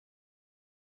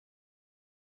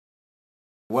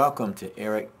Welcome to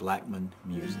Eric Blackman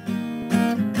Music.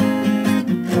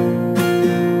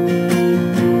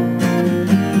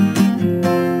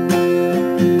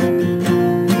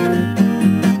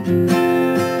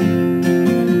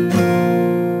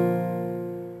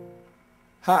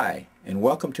 Hi, and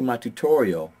welcome to my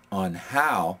tutorial on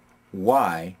how,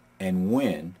 why, and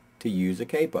when to use a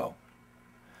capo.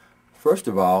 First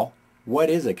of all, what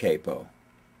is a capo?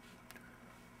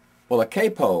 Well, a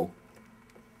capo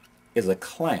is a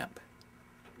clamp.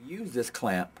 We use this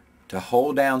clamp to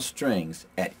hold down strings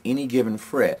at any given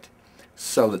fret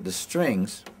so that the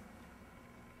strings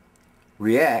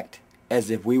react as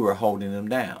if we were holding them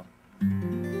down.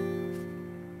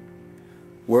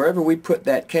 Wherever we put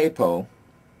that capo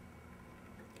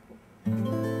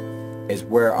is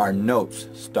where our notes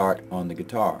start on the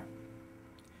guitar.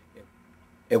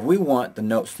 If we want the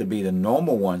notes to be the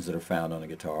normal ones that are found on the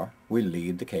guitar, we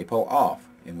leave the capo off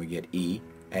and we get E,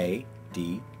 A,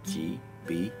 D, G,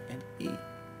 B, and E.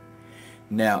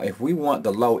 Now if we want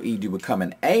the low E to become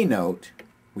an A note,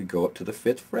 we go up to the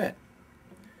 5th fret.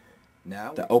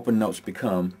 Now the open notes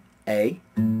become A,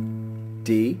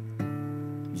 D,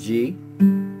 G,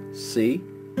 C,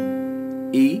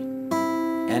 E,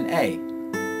 and A.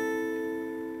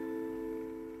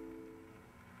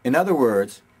 In other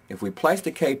words, if we place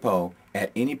the capo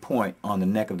at any point on the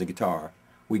neck of the guitar,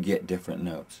 we get different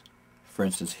notes. For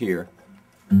instance, here,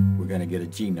 we're going to get a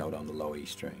G note on the low E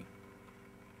string.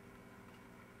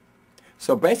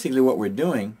 So basically what we're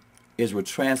doing is we're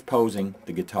transposing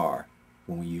the guitar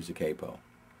when we use a capo.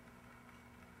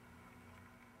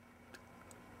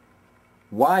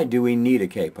 Why do we need a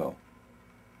capo?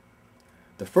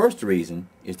 The first reason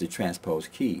is to transpose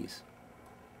keys.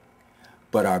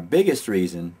 But our biggest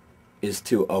reason is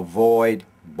to avoid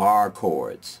bar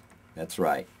chords. That's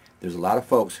right. There's a lot of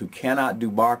folks who cannot do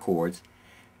bar chords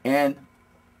and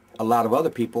a lot of other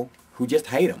people who just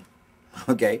hate them.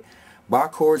 Okay? Bar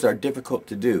chords are difficult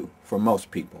to do for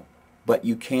most people, but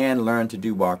you can learn to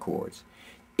do bar chords.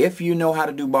 If you know how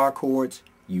to do bar chords,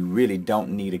 you really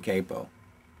don't need a capo.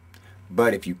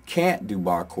 But if you can't do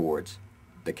bar chords,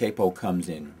 the capo comes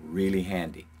in really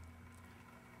handy.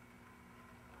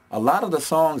 A lot of the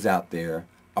songs out there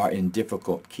are in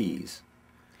difficult keys.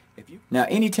 Now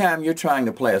anytime you're trying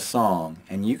to play a song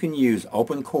and you can use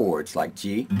open chords like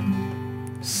G,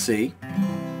 C,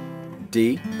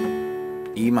 D,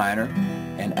 E minor,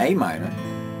 and A minor,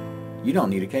 you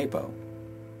don't need a capo.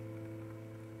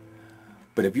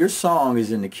 But if your song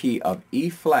is in the key of E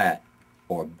flat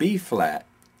or B flat,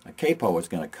 a capo is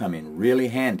going to come in really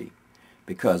handy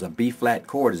because a B flat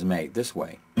chord is made this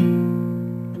way,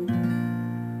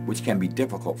 which can be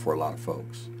difficult for a lot of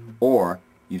folks. Or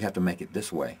you'd have to make it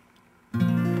this way.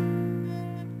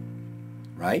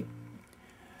 Right?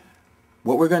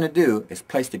 What we're going to do is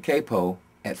place the capo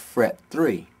at fret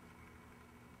 3.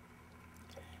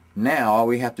 Now all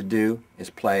we have to do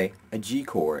is play a G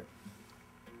chord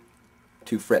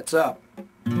 2 frets up,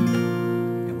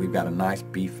 and we've got a nice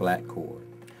B flat chord.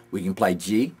 We can play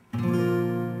G,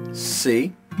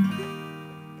 C,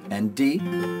 and D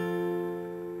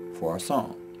for our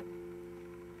song.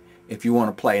 If you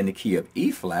want to play in the key of E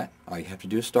flat, all you have to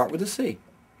do is start with a C.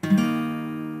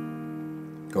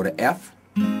 Go to F,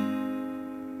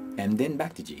 and then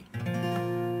back to G.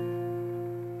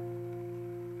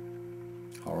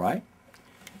 Alright?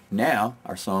 Now,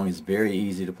 our song is very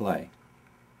easy to play.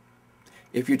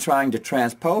 If you're trying to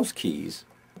transpose keys,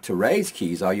 to raise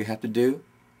keys, all you have to do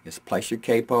is place your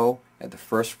capo at the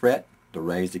 1st fret to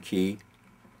raise the key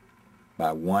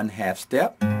by 1/2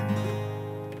 step.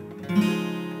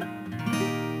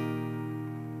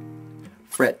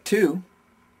 Fret 2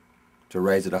 to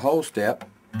raise it a whole step,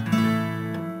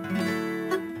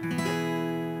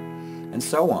 and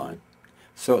so on.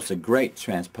 So it's a great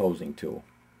transposing tool.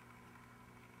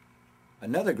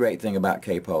 Another great thing about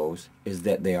capos is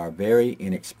that they are very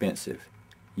inexpensive.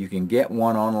 You can get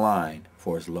one online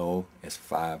for as low as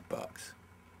 $5.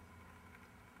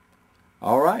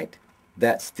 Alright,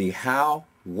 that's the how,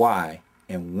 why,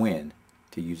 and when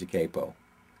to use a capo.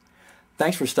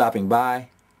 Thanks for stopping by,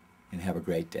 and have a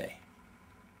great day.